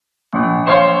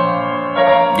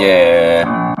Yeah.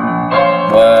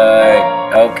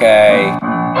 What? Okay.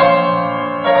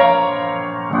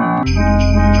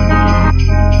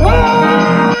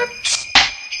 What?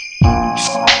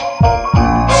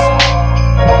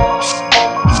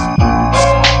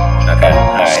 Okay,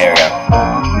 alright, here we go.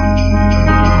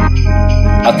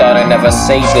 I thought I'd never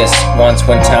say this once,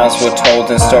 when times were told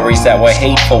and stories that were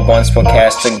hateful once were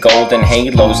cast in golden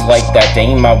halos. Like that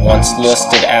dame I once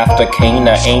lusted after.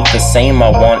 Cana ain't the same I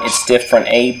want, it's different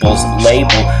Abel's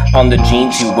label on the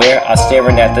jeans you wear. I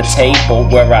staring at the table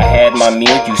where I had my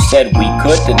meal. You said we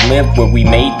couldn't live where we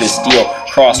made this deal.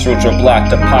 Crossroads were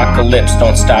blocked, apocalypse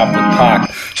don't stop with Pac.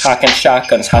 Cocking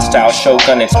shotguns, hostile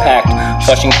shogun, it's packed.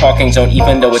 Flushing parking zone,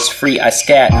 even though it's free, I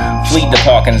scat. Flee the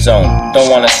parking zone, don't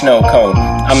want a snow cone.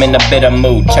 I'm in a bitter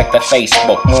mood, check the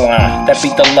Facebook. Mwah. That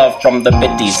beat the love from the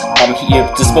biddies. I'm here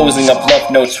disposing of love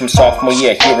notes from sophomore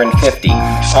year, here in 50.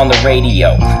 On the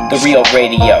radio, the real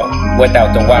radio,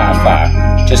 without the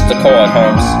Wi-Fi. Just the cord,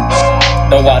 Holmes.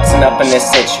 No Watson up in this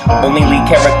sitch. Only lead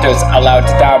characters allowed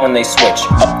to die when they switch.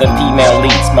 Up the female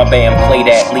leads, my band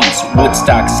played at Leeds.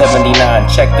 Woodstock 79,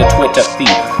 check the Twitter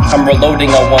feed. I'm reloading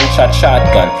a one-shot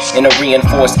shotgun in a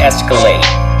reinforced Escalade.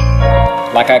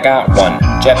 Like I got one,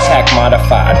 jetpack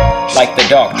modified. Like the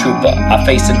Dark Trooper, I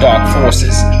face the dark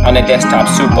forces on a desktop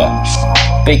super.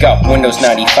 Biig Up, Windows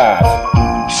 95.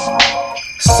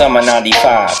 Summer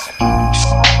 95.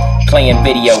 Playing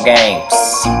video games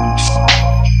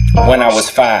when I was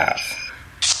 5.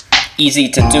 Easy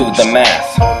to do the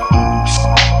math.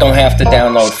 Don't have to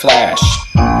download Flash.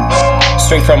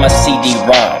 Straight from a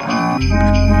CD-ROM.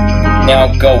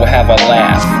 Now go have a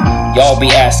laugh. Y'all be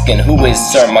asking, who is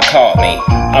Sir McCartney?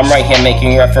 I'm right here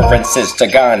making references to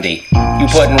Gandhi. You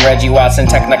putting Reggie Watts in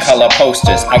Technicolor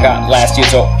posters. I got last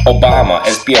year's Obama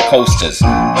as beer coasters.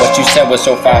 What you said was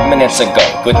so 5 minutes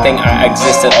ago. Good thing I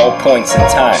exist at all points in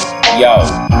time. Yo,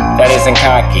 that isn't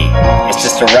cocky, it's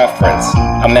just a reference.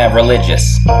 I'm mad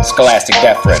religious, scholastic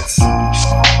deference.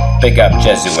 Biig up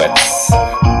Jesuits.